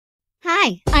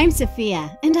Hi, I'm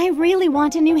Sophia, and I really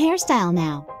want a new hairstyle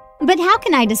now. But how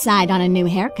can I decide on a new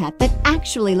haircut that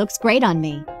actually looks great on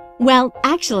me? Well,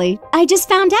 actually, I just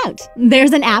found out.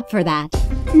 There's an app for that.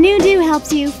 NewDo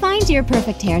helps you find your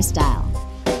perfect hairstyle.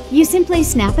 You simply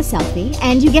snap a selfie,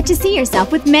 and you get to see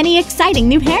yourself with many exciting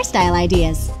new hairstyle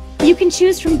ideas. You can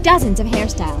choose from dozens of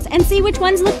hairstyles and see which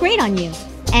ones look great on you.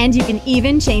 And you can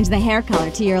even change the hair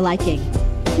color to your liking.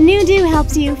 NewDo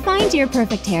helps you find your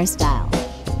perfect hairstyle.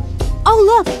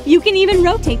 Oh look, you can even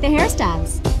rotate the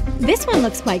hairstyles. This one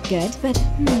looks quite good, but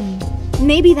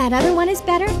maybe that other one is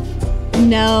better?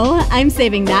 No, I'm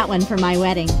saving that one for my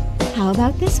wedding. How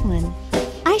about this one?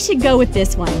 I should go with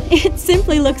this one. It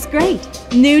simply looks great.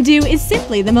 NewDo is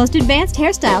simply the most advanced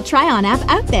hairstyle try-on app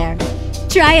out there.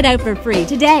 Try it out for free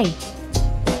today.